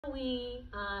We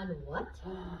on what?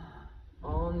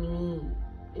 Ennui.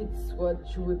 It's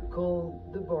what you would call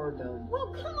the boredom.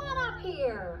 Well, come on up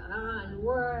here.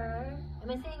 Onward. Am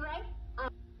I saying right?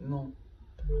 No.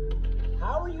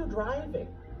 How are you driving?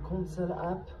 Console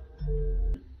app.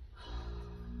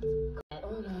 Oh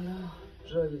la la.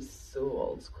 Joy is so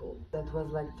old school. That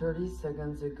was like 30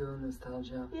 seconds ago,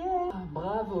 nostalgia. Yeah.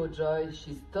 Bravo, Joy.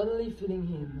 She's totally feeling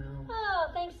him now.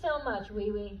 Oh, thanks so much, Wee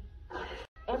Wee.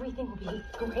 Everything will be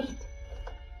great.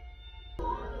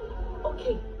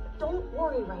 Okay, don't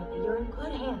worry, Riley. You're in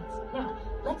good hands. Now,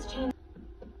 let's change.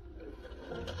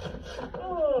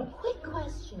 Quick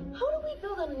question. How do we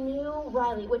build a new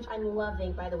Riley, which I'm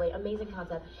loving, by the way, amazing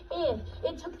concept, if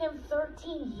it took them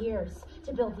 13 years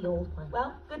to build the old one?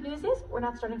 Well, good news is we're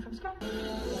not starting from scratch.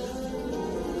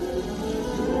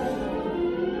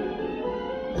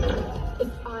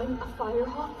 If I'm a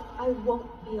firehawk, I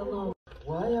won't be alone.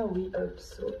 Why are we up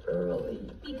so early?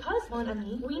 Because, Mon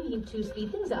Ami, we need to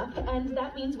speed things up, and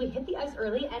that means we hit the ice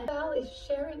early, and Val is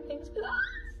sharing things with us.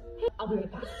 I'll be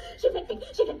right back. She picked me.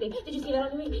 She picked me. Did you see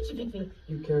that on me? She picked me.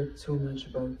 You care too much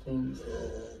about things.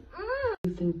 What do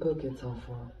you think pockets are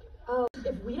for? Oh,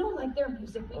 if we don't like their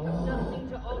music, we have nothing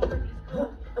to offer these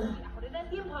girls. We outed as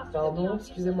the imposter. Pardon,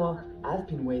 excusez-moi. I've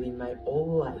been waiting my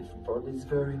whole life for this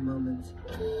very moment.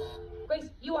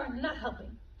 Grace, you are not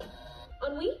helping.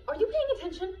 Ennui, are you paying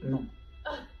attention? No.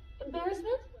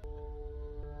 Embarrassment?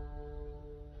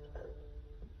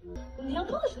 Nail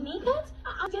polish knee pads?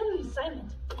 I'll tell you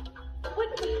assignment.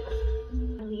 What?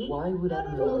 Why would I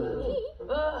know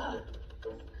that?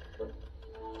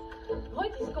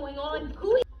 What is going on?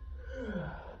 Who is...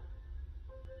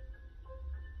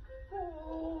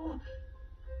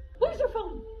 Where's your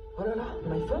phone? Oh la la,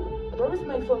 my phone? Where is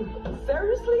my phone?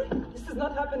 Seriously? This is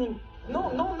not happening.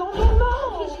 No, no, no, no,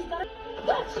 no! Okay, she's got it.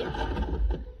 Gotcha!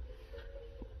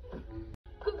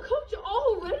 Coach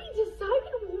already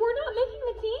decided we're not making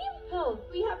the team? No,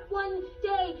 we have 1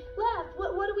 day left.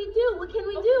 What do we do? What can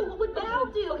we do? What would Val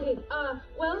do? Okay,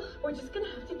 well, we're just gonna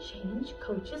have to change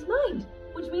Coach's mind,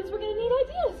 which means we're gonna need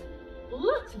ideas.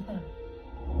 Lots of them.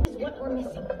 This is what we're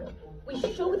missing. We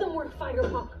show them we're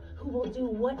Firehawk, who will do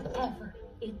whatever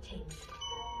it takes.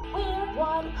 We're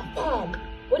one of them.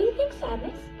 What do you think,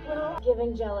 Sadness? Well,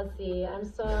 giving jealousy. I'm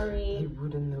sorry. He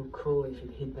wouldn't know cool if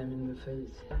it hit them in the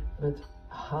face. But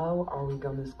how are we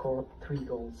gonna score 3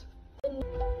 goals?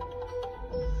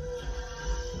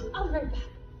 I'll be right back.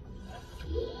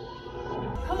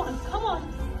 Come on, come on.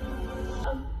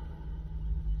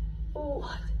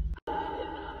 What?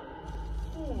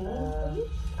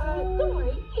 Don't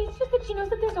worry. It's just that she knows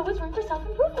that there's always room for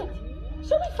self-improvement.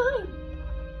 She'll be fine.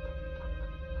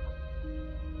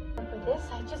 For this,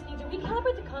 I just need to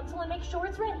recalibrate the console and make sure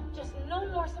it's ready. Just no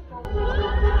more surprises.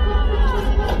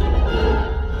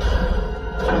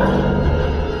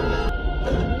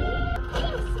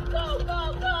 Yes! Go,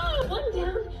 go, go! 1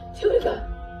 down, 2 to go.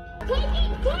 Take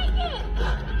it, take it!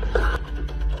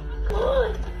 Come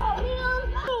on! Oh,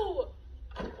 no!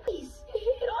 Please,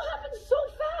 it all happened so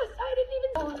fast. I didn't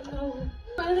even... Oh, no.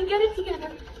 Finally get it together.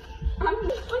 I'm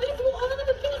going to do all of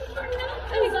the things for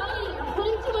nothing. Anxiety, you're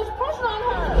putting too much pressure on her.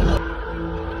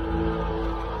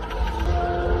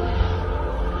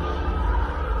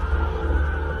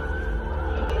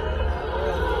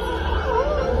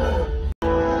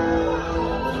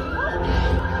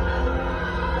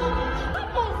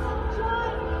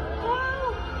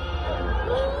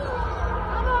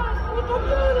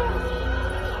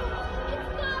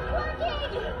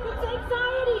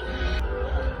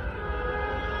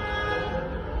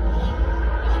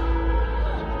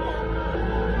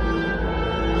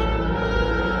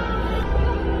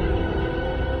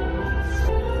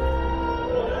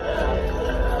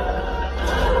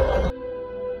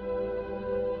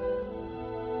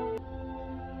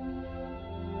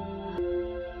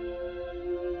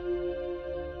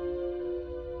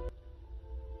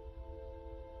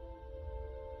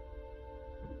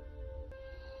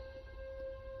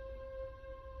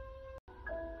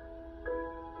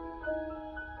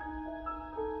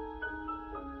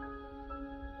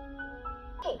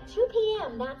 Hey, 2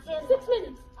 p.m., that's in 6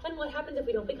 minutes. And what happens if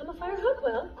we don't become a Firehawk?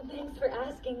 Well, thanks for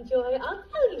asking, Joy. I'll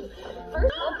tell you.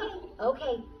 First,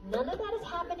 okay. None of that is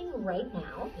happening right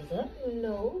now, is it?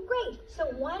 No. Great. So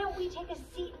why don't we take a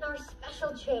seat in our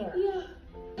special chair? Yeah.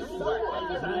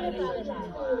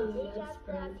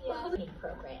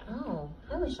 Program. Oh,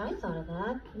 I wish I thought of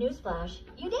that. Newsflash,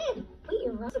 you did. Wait,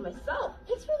 you're right to myself.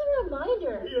 Thanks for the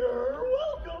reminder. You're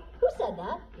welcome. Who said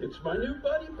that? It's my new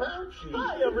buddy, Pouchy.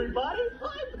 Hi, everybody.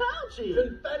 I'm Pouchy.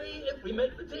 Confetti if we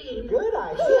make the team. Good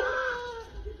idea.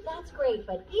 That's great. great,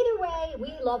 but either way,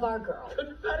 we love our girl.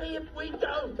 Confetti if we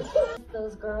don't.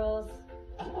 Those girls.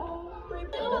 Oh,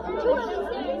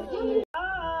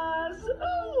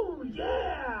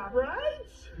 yeah, right?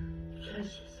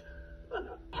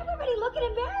 Everybody look at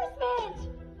embarrassment.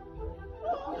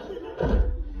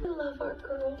 I love our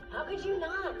girl. How could you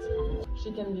not?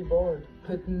 She can be bored,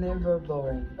 but never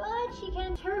boring. But she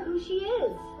can tell her who she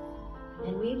is.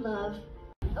 And we love.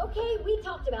 Okay, we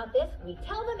talked about this. We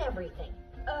tell them everything.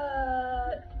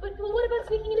 But what about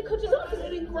sneaking into Coach's office?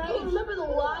 Remember the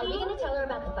lie? Are we gonna tell her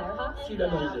about the Firehawks? She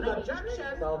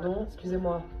doesn't. Pardon,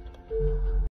 excusez-moi.